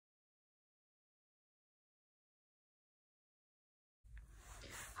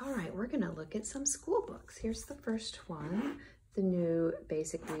All right, we're gonna look at some school books. Here's the first one, the new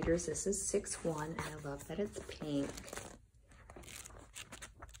Basic Readers. This is 6-1, and I love that it's pink.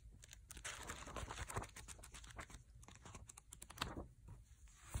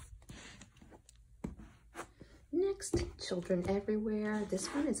 Next, Children Everywhere. This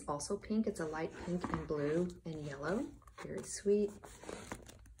one is also pink. It's a light pink and blue and yellow. Very sweet.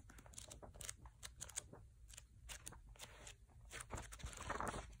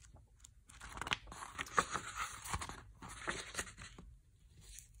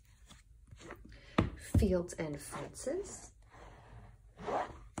 Fields and Fences.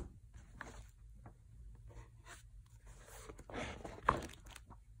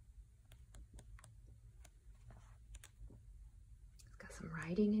 It's got some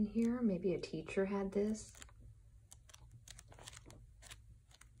writing in here. Maybe a teacher had this.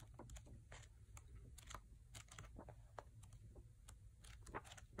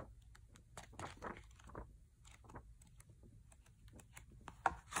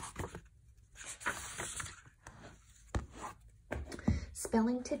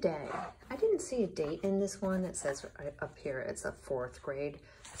 Spelling Today. I didn't see a date in this one. It says up here it's a 4th grade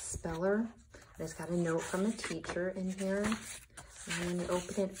speller. And it's got a note from a teacher in here. And when you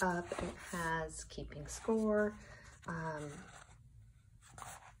open it up, it has keeping score,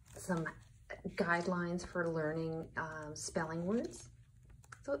 some guidelines for learning spelling words.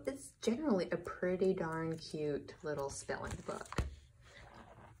 So it's generally a pretty darn cute little spelling book.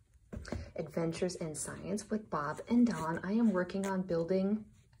 Adventures in Science with Bob and Dawn. I am working on building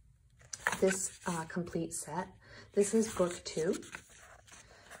this complete set. This is book 2.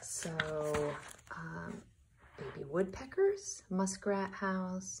 So, Baby Woodpeckers, Muskrat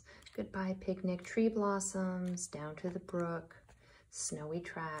House, Goodbye Picnic, Tree Blossoms, Down to the Brook, Snowy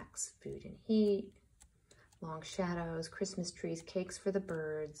Tracks, Food and Heat, Long Shadows, Christmas Trees, Cakes for the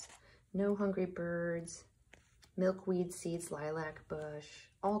Birds, No Hungry Birds, Milkweed Seeds, Lilac Bush,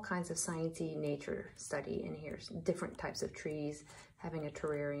 all kinds of sciencey nature study in here. Different types of trees, having a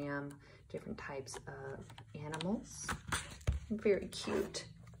terrarium, different types of animals. Very cute.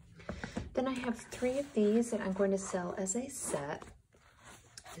 Then I have 3 of these that I'm going to sell as a set.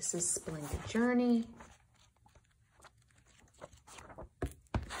 This is Splendid Journey,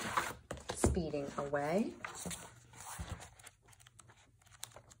 Speeding Away,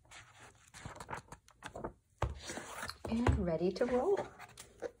 and Ready to Roll.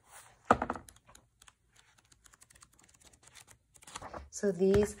 So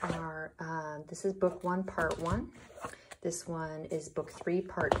these are, this is book 1, part 1. This one is book 3,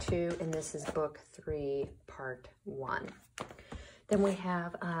 part 2, and this is book 3, part 1. Then we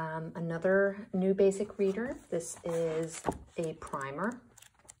have another new basic reader. This is a primer.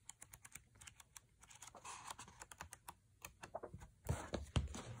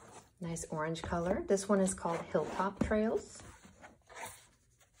 Nice orange color. This one is called Hilltop Trails.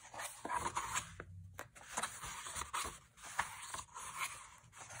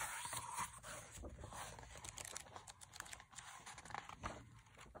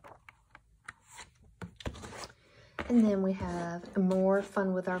 And then we have More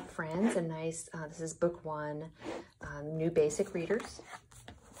Fun with Our Friends, a nice, this is book 1, new basic readers.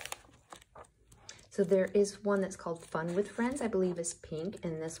 So there is one that's called Fun with Friends, I believe is pink,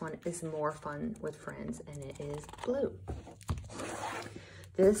 and this one is More Fun with Friends, and it is blue.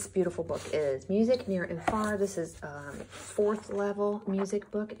 This beautiful book is Music Near and Far. This is 4th level music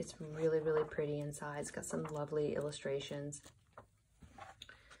book. It's really, really pretty inside. It's got some lovely illustrations.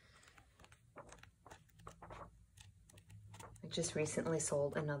 I just recently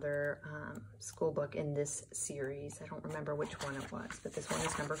sold another school book in this series. I don't remember which one it was, but this one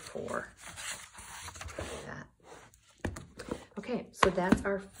is number 4. That. Okay, so that's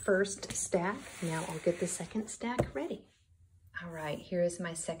our first stack. Now I'll get the second stack ready. All right, here is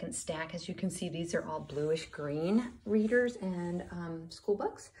my second stack. As you can see, these are all bluish green readers and school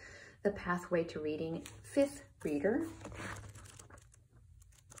books. The Pathway to Reading 5th Reader.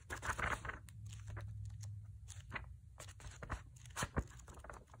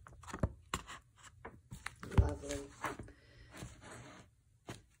 Lovely.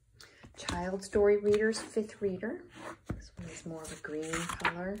 Child Story Readers 5th Reader. This one is more of a green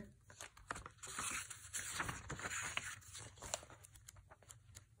color.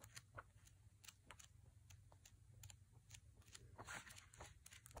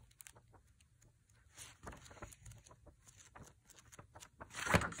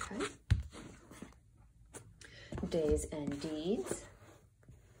 Okay. Days and Deeds.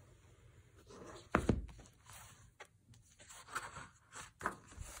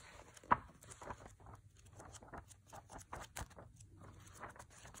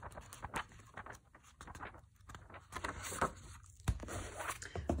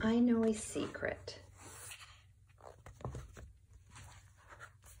 I Know a Secret.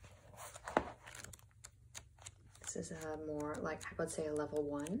 This is a more like, I would say, a level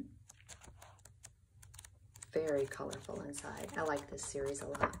 1. Very colorful inside. I like this series a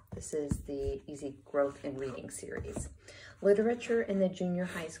lot. This is the Easy Growth in Reading series. Literature in the Junior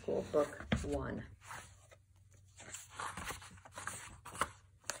High School, Book 1.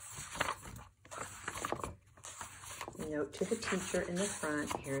 Note to the teacher in the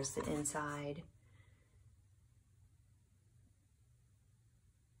front. Here's the inside.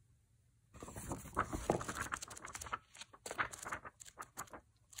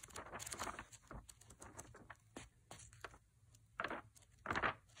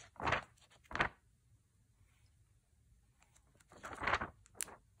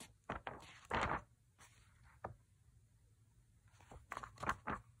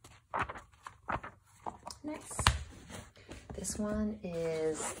 Nice. This one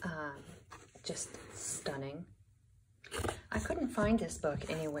is just stunning. I couldn't find this book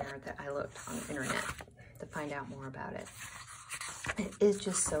anywhere that I looked on the internet to find out more about it. It is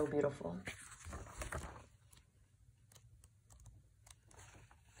just so beautiful.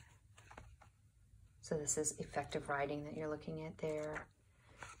 So this is effective writing that you're looking at there.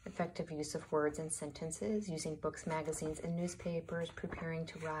 Effective use of words and sentences, using books, magazines, and newspapers, preparing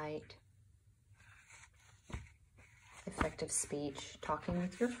to write. Effective speech, talking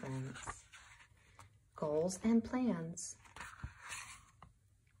with your friends. Goals and plans.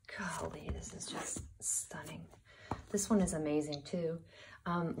 Golly, this is just stunning. This one is amazing too.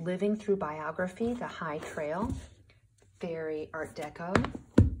 Living Through Biography, The High Trail. Very Art Deco.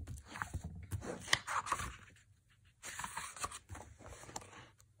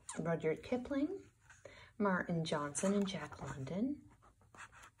 Rudyard Kipling, Martin Johnson and Jack London.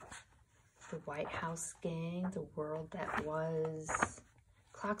 The White House Gang, The World That Was,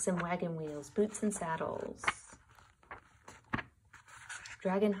 Clocks and Wagon Wheels, Boots and Saddles,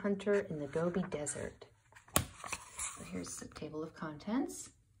 Dragon Hunter in the Gobi Desert. So here's the table of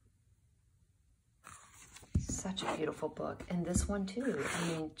contents. Such a beautiful book. And this one too, I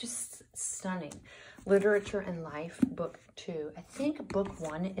mean, just stunning. Literature and Life, Book 2. I think Book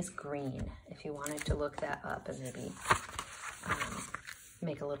 1 is green, if you wanted to look that up and maybe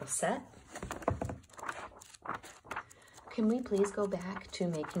make a little set. Can we please go back to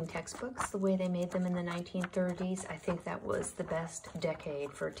making textbooks the way they made them in the 1930s? I think that was the best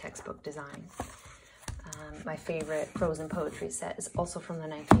decade for textbook design. My favorite Frozen Poetry set is also from the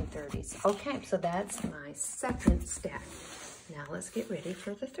 1930s. Okay, so that's my second stack. Now let's get ready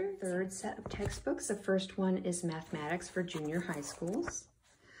for the third set of textbooks. The first one is Mathematics for Junior High Schools.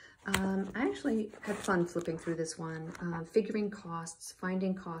 I actually had fun flipping through this one, figuring costs,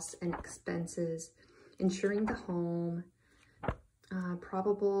 finding costs and expenses, insuring the home,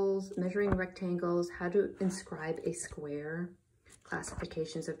 probables, measuring rectangles, how to inscribe a square,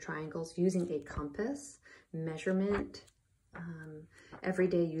 classifications of triangles, using a compass, measurement,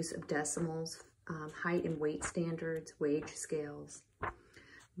 everyday use of decimals, height and weight standards, wage scales,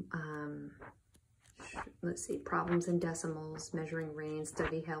 let's see, problems in decimals, measuring rain,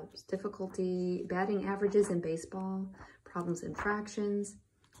 study helps, difficulty, batting averages in baseball, problems in fractions,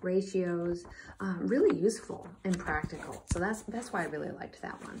 ratios, really useful and practical. So that's why I really liked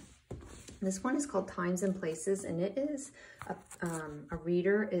that one. This one is called Times and Places, and it is a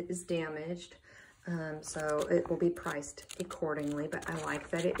reader. It is damaged, so it will be priced accordingly, but I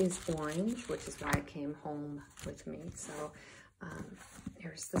like that it is orange, which is why it came home with me. So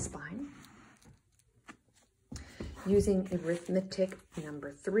here's the spine. Using arithmetic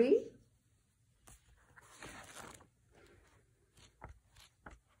number 3.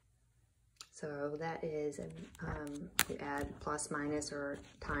 So that is, you add plus, minus, or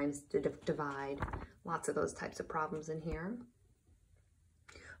times to divide. Lots of those types of problems in here.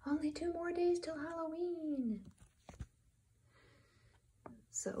 Only 2 more days till Halloween.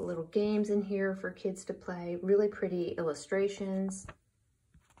 So little games in here for kids to play. Really pretty illustrations.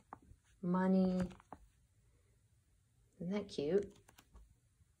 Money. Isn't that cute?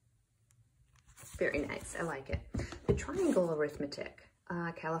 Very nice. I like it. The Triangle Arithmetic.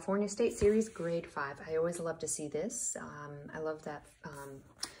 California State Series, Grade 5. I always love to see this. I love that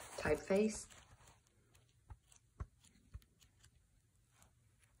typeface.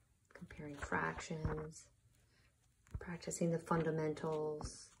 Comparing fractions, practicing the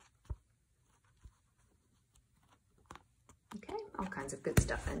fundamentals. Okay, all kinds of good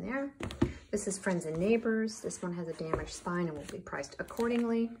stuff in there. This is Friends and Neighbors. This one has a damaged spine and will be priced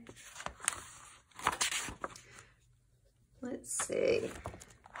accordingly. Let's see.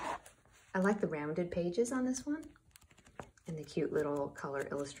 I like the rounded pages on this one. and the cute little color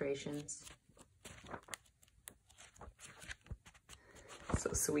illustrations.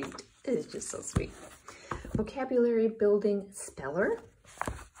 So sweet. It is just so sweet. Vocabulary Building Speller.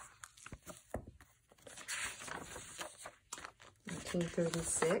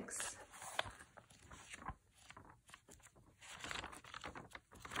 1936.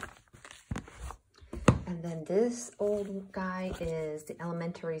 And then this old guy is the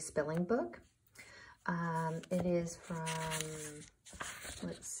Elementary Spelling Book. It is from,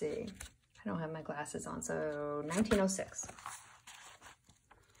 let's see, I don't have my glasses on, so 1906.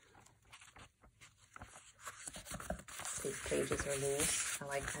 These pages are loose. I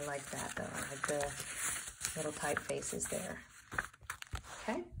like that though. I like the little typefaces there.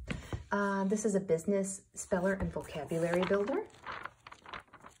 Okay. This is a business speller and vocabulary builder.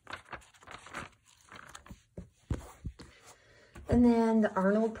 And then the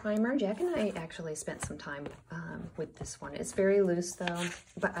Arnold Primer. Jack and I actually spent some time with this one. It's very loose though,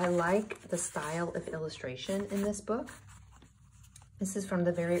 but I like the style of illustration in this book. This is from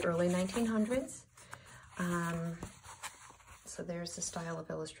the very early 1900s. So there's the style of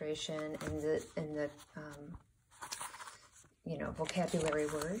illustration and the you know, vocabulary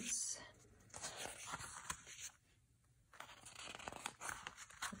words.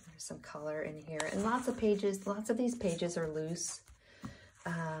 There's some color in here and lots of pages. Lots of these pages are loose,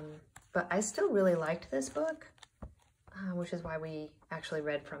 but I still really liked this book, which is why we actually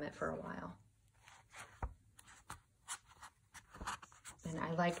read from it for a while. And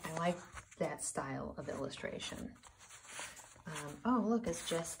I like that style of illustration. Oh, look, it's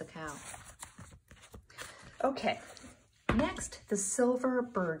Jess the cow. Okay, next, the Silver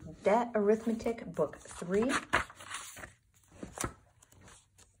Burdette Arithmetic, Book 3. Look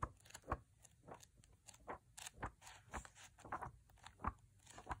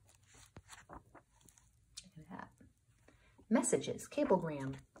at that. Messages,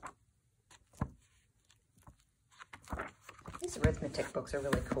 cablegram. These arithmetic books are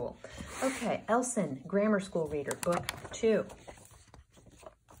really cool. Okay, Elson, Grammar School Reader, Book 2.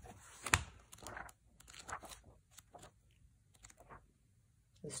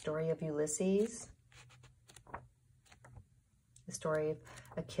 The Story of Ulysses. The Story of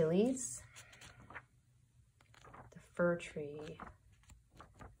Achilles. The Fir Tree.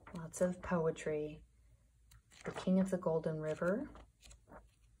 Lots of poetry. The King of the Golden River.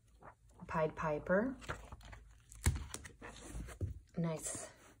 The Pied Piper. Nice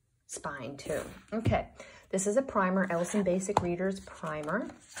spine too. Okay, this is a primer, Elson Basic Readers Primer.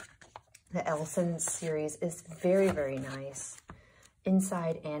 The Elson series is very, very nice.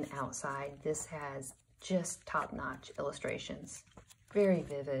 Inside and outside, this has just top-notch illustrations. Very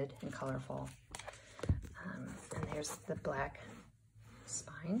vivid and colorful. And there's the black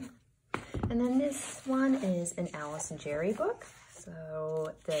spine. And then this one is an Alice and Jerry book.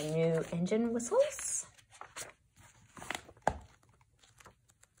 So the new engine whistles.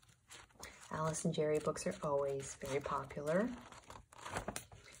 Alice and Jerry books are always very popular.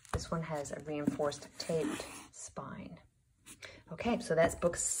 This one has a reinforced taped spine. Okay, so that's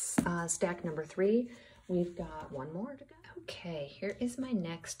book stack number 3. We've got one more to go. Okay, here is my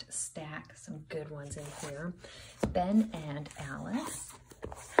next stack. Some good ones in here. Ben and Alice.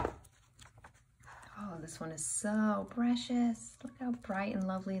 Oh, this one is so precious. Look how bright and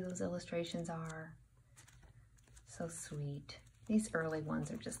lovely those illustrations are. So sweet. These early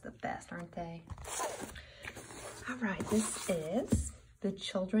ones are just the best, aren't they? All right, this is the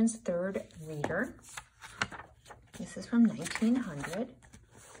Children's Third Reader. This is from 1900.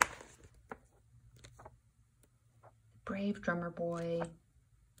 Brave Drummer Boy.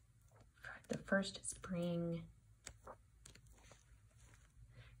 The First Spring.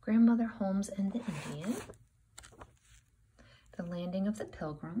 Grandmother Holmes and the Indian. The Landing of the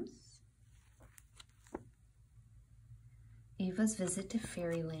Pilgrims. Eva's Visit to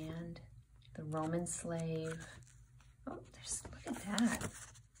Fairyland, The Roman Slave. Oh, look at that.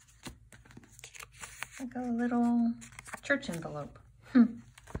 Like a little church envelope.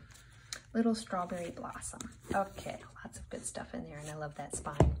 Little Strawberry Blossom. Okay, lots of good stuff in there, and I love that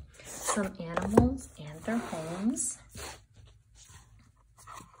spine. Some Animals and Their Homes.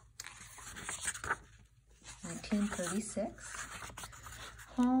 1936.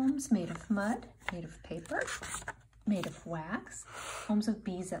 Homes made of mud, made of paper, made of wax, homes of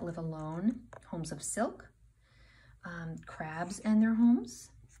bees that live alone, homes of silk, crabs and their homes,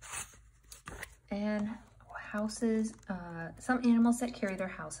 and houses, some animals that carry their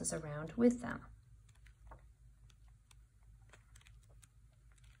houses around with them.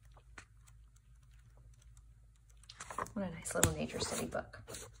 What a nice little nature study book.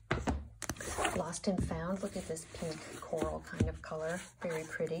 Lost and Found. Look at this pink coral kind of color. Very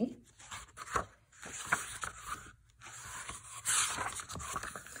pretty.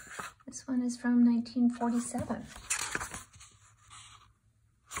 This one is from 1947.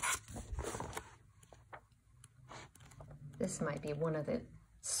 This might be one of the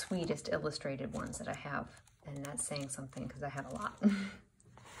sweetest illustrated ones that I have, and that's saying something because I have a lot.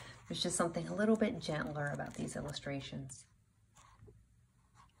 There's just something a little bit gentler about these illustrations.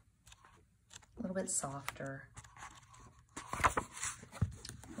 A little bit softer.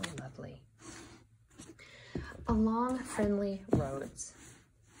 Oh, lovely. Along Friendly Roads.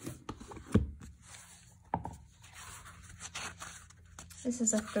 This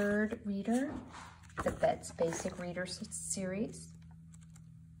is a third reader, the Bet's Basic Reader series.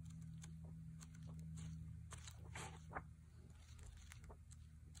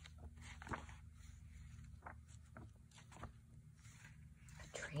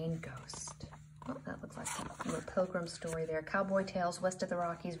 A Train Ghost. Oh, that looks like a little Pilgrim story there. Cowboy Tales, West of the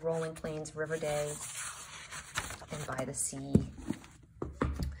Rockies, Rolling Plains, River Days, and By the Sea.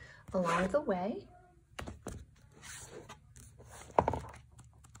 Along the Way.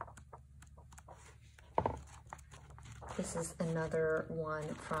 This is another one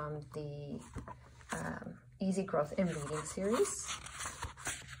from the Easy Growth in Reading series.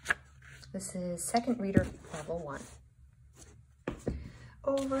 This is Second Reader Level 1.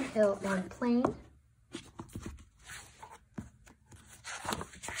 Over Hill and Plain.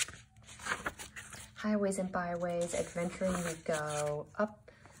 Highways and Byways, Adventuring We Go.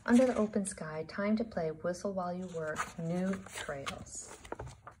 Up Under the Open Sky, Time to Play, Whistle While You Work, New Trails.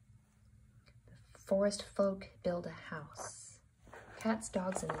 Forest Folk Build a House. Cats,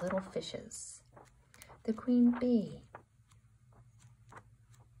 Dogs, and Little Fishes. The Queen Bee.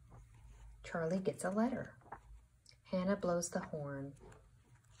 Charlie Gets a Letter. Hannah Blows the Horn.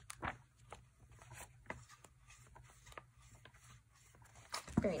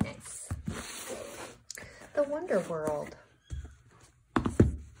 Very nice. The Wonder World.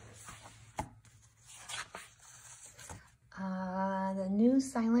 The New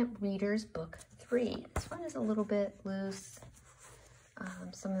Silent Readers, Book 3. This one is a little bit loose.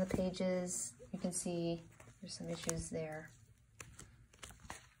 Some of the pages, you can see there's some issues there.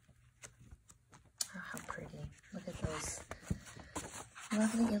 Oh, how pretty. Look at those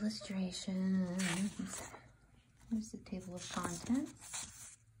lovely illustrations. Here's the table of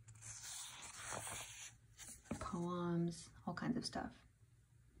contents. Poems, all kinds of stuff.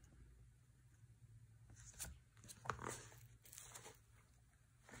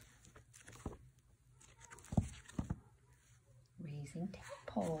 Raising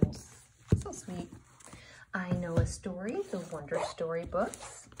Tadpoles. So sweet. I Know a Story, the Wonder Story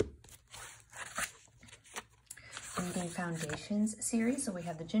books. Reading Foundations series. So we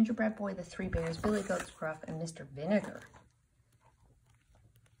have the Gingerbread Boy, the Three Bears, Billy Goat Gruff, and Mr. Vinegar.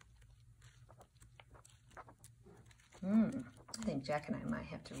 I think Jack and I might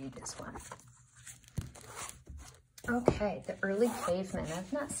have to read this one. Okay, The Early Cavemen.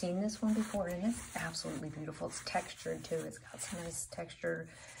 I've not seen this one before, and it's absolutely beautiful. It's textured too. It's got some nice texture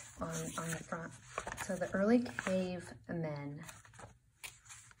on the front. So The Early Cavemen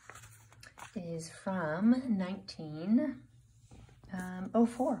is from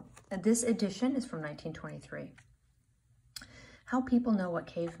 1904. This edition is from 1923. How People Know What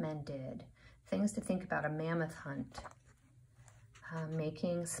Cavemen Did. Things to Think About a Mammoth Hunt.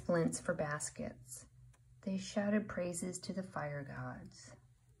 Making splints for baskets. They shouted praises to the fire gods.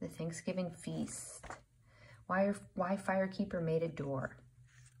 The Thanksgiving Feast. Why Firekeeper Made a Door.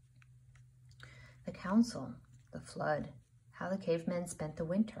 The Council. The Flood. How the Cavemen Spent the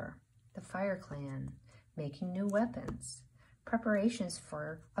Winter. The Fire Clan. Making New Weapons. Preparations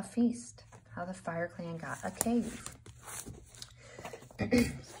for a Feast. How the Fire Clan Got a Cave.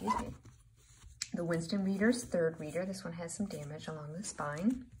 Excuse me. The Winston Reader's Third Reader. This one has some damage along the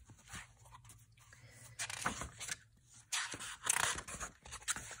spine.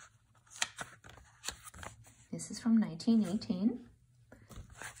 This is from 1918.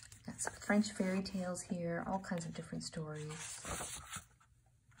 Got some French fairy tales here, all kinds of different stories.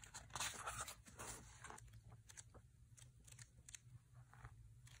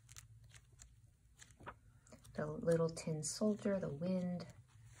 The Little Tin Soldier, The Wind,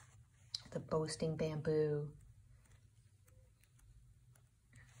 The Boasting Bamboo,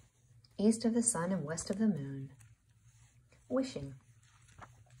 East of the Sun and West of the Moon, Wishing,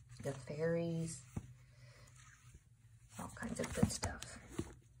 The Fairies, all kinds of good stuff.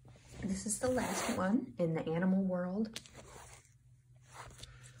 This is the last one in the animal world.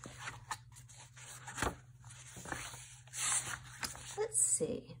 Let's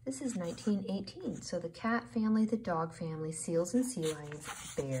see. This is 1918. So the cat family, the dog family, seals and sea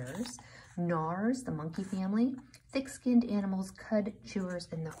lions, bears, gnars, the monkey family, thick-skinned animals, cud chewers,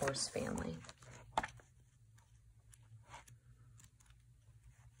 and the horse family.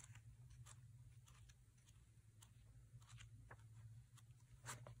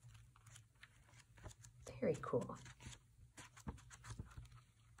 Very cool.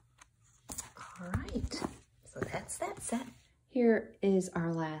 All right, so that's that set. Here is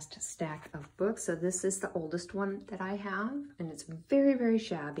our last stack of books. So this is the oldest one that I have, and it's very, very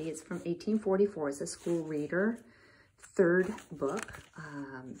shabby. It's from 1844. It's a school reader, third book.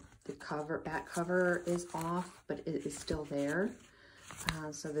 The back cover is off, but it is still there.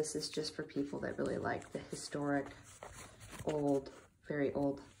 So this is just for people that really like the historic, old, very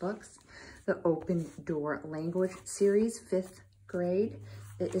old books. The Open Door Language series, 5th grade.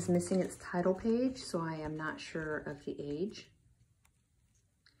 It is missing its title page, so I am not sure of the age.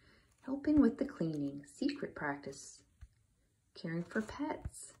 Helping with the cleaning, secret practice. Caring for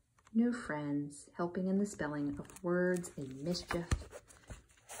pets, new friends, helping in the spelling of words and mischief.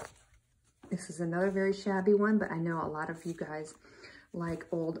 This is another very shabby one, but I know a lot of you guys like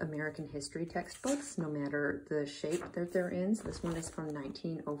old American history textbooks, no matter the shape that they're in. So this one is from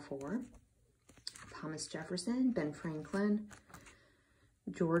 1904. Thomas Jefferson, Ben Franklin,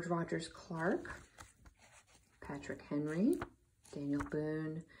 George Rogers Clark, Patrick Henry, Daniel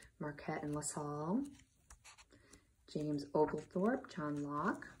Boone, Marquette and LaSalle, James Oglethorpe, John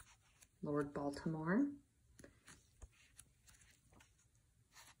Locke, Lord Baltimore,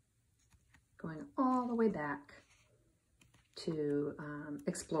 going all the way back to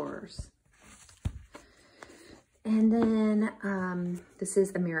explorers. And then this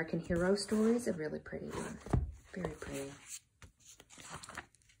is American Hero Stories, a really pretty one, very pretty.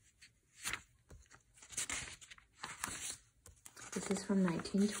 This is from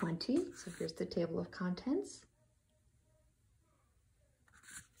 1920, so here's the table of contents.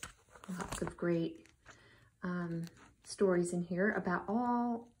 Lots of great stories in here about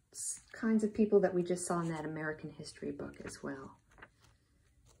all kinds of people that we just saw in that American history book as well.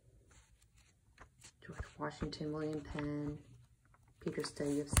 George Washington, William Penn, Peter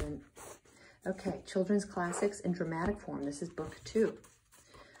Stuyvesant. Okay, children's classics in dramatic form. This is book 2.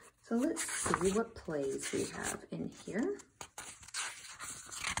 So let's see what plays we have in here.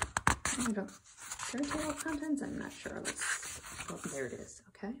 Fairy tale contents? I'm not sure. Oh, there it is.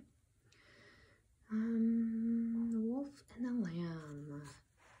 Okay. The Wolf and the Lamb.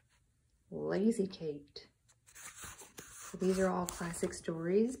 Lazy Kate. So these are all classic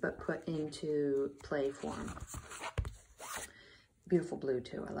stories, but put into play form. Beautiful blue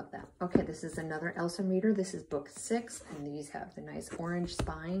too. I love that. Okay, this is another Elsa reader. This is book 6, and these have the nice orange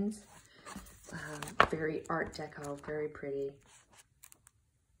spines. Very Art Deco, very pretty.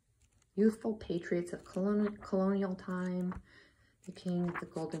 Youthful Patriots of Colonial Time, The King of the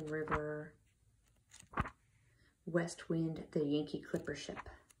Golden River, West Wind, the Yankee Clipper Ship,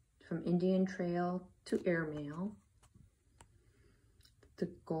 From Indian Trail to Airmail, The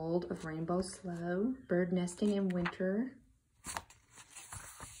Gold of Rainbow Slough, Bird Nesting in Winter,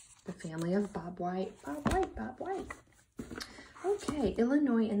 The Family of Bob White, Bob White. Okay,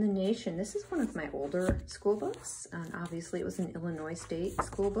 Illinois and the Nation. This is one of my older school books, and obviously it was an Illinois State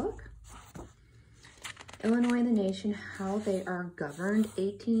school book. Illinois and the Nation, How They Are Governed,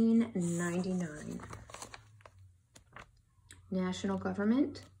 1899. National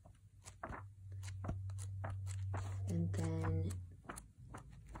Government. And then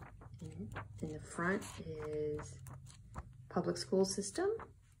in the front is Public School System,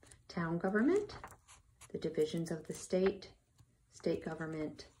 Town Government, the Divisions of the State, State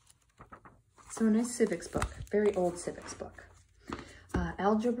Government. So a nice civics book, very old civics book.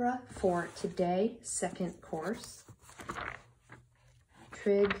 Algebra for Today, second course.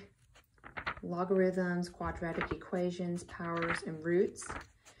 Trig, logarithms, quadratic equations, powers and roots,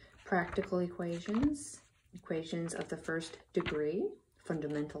 practical equations, equations of the first degree,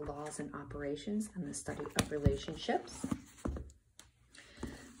 fundamental laws and operations, and the study of relationships.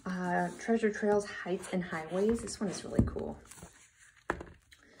 Treasure Trails, Heights and Highways. This one is really cool.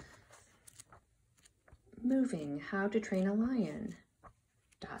 Moving, How to Train a Lion.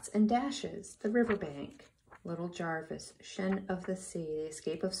 Dots and Dashes, The Riverbank, Little Jarvis, Shen of the Sea, The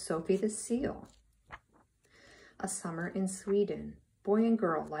Escape of Sophie the Seal. A Summer in Sweden, Boy and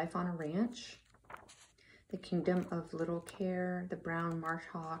Girl, Life on a Ranch. The Kingdom of Little Care, The Brown Marsh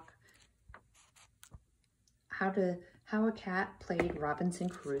Hawk. How a Cat Played Robinson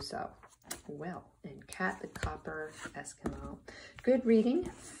Crusoe. Well, and Cat the Copper Eskimo. Good reading,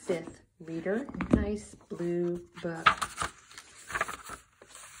 5th reader. Nice blue book.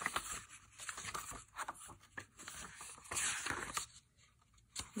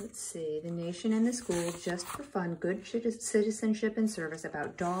 see. The Nation and the School, Just for Fun, Good Citizenship and Service,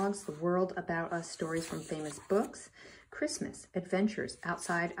 About Dogs, The World About Us, Stories from Famous Books, Christmas, Adventures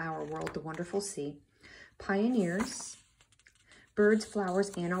Outside Our World, The Wonderful Sea, Pioneers, Birds, Flowers,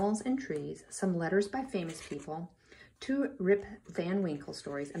 Animals, and Trees, Some Letters by Famous People, 2 Rip Van Winkle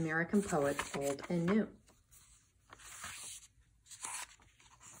stories, American Poets, Old and New.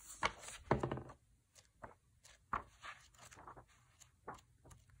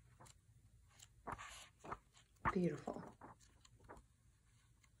 Beautiful.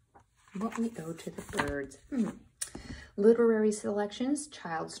 What We Owe to the Birds. Literary selections,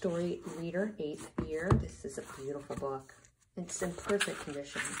 Child Story Reader, 8th year. This is a beautiful book. It's in perfect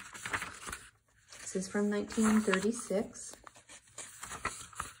condition. This is from 1936.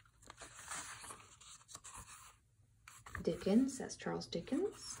 Dickens, that's Charles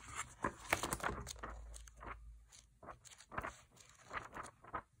Dickens.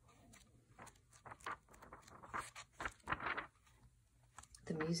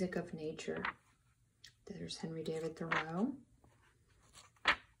 The Music of Nature. There's Henry David Thoreau.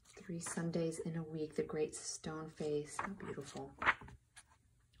 3 Sundays in a Week, The Great Stone Face. How beautiful.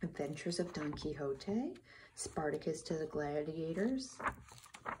 Adventures of Don Quixote. Spartacus to the Gladiators.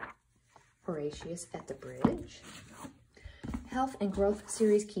 Horatius at the Bridge. Health and Growth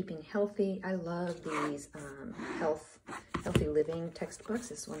Series, Keeping Healthy. I love these healthy living textbooks.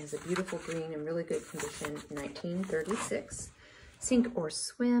 This one is a beautiful green and really good condition, 1936. Sink or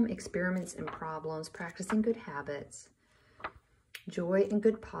Swim, Experiments and Problems, Practicing Good Habits. Joy and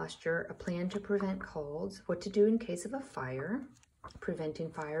Good Posture, A Plan to Prevent Colds, What to Do in Case of a Fire,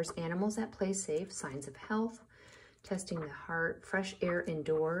 Preventing Fires, Animals that Play Safe, Signs of Health, Testing the Heart, Fresh Air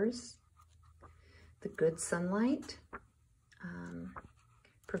Indoors, The Good Sunlight,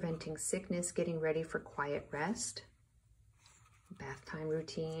 Preventing Sickness, Getting Ready for Quiet Rest, Bath Time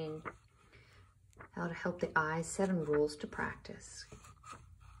Routine, How to Help the Eyes, 7 Rules to Practice.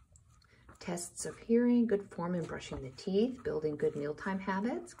 Tests of Hearing, Good Form in Brushing the Teeth, Building Good Mealtime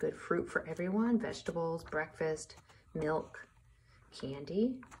Habits, Good Fruit for Everyone, Vegetables, Breakfast, Milk,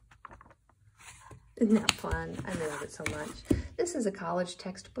 Candy. Isn't that fun? I love it so much. This is a college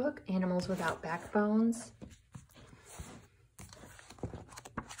textbook, Animals Without Backbones.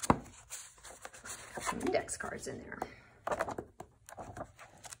 Got some index cards in there.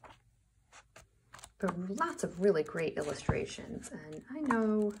 But lots of really great illustrations, and I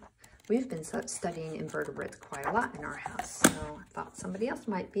know we've been studying invertebrates quite a lot in our house, so I thought somebody else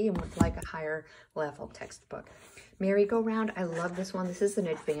might be and would like a higher level textbook. Merry-Go-Round, I love this one. This is an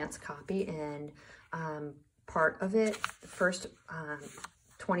advanced copy, and part of it, the first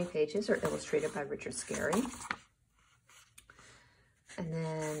 20 pages are illustrated by Richard Scarry. And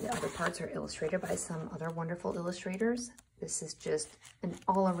then the other parts are illustrated by some other wonderful illustrators. This is just an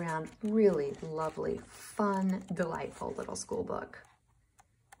all-around really lovely, fun, delightful little school book.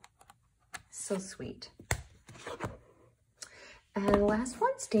 So sweet. And the last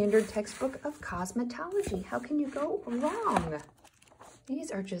one, Standard Textbook of Cosmetology. How can you go wrong?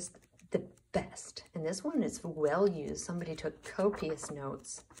 These are just the best. And this one is well used. Somebody took copious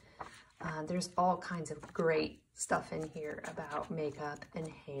notes. There's all kinds of great stuff in here about makeup and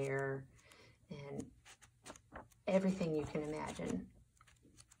hair and everything you can imagine.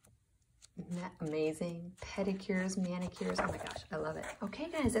 Isn't that amazing? Pedicures, manicures. Oh my gosh, I love it. Okay,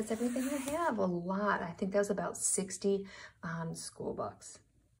 guys, that's everything I have. A lot. I think that was about 60 school books.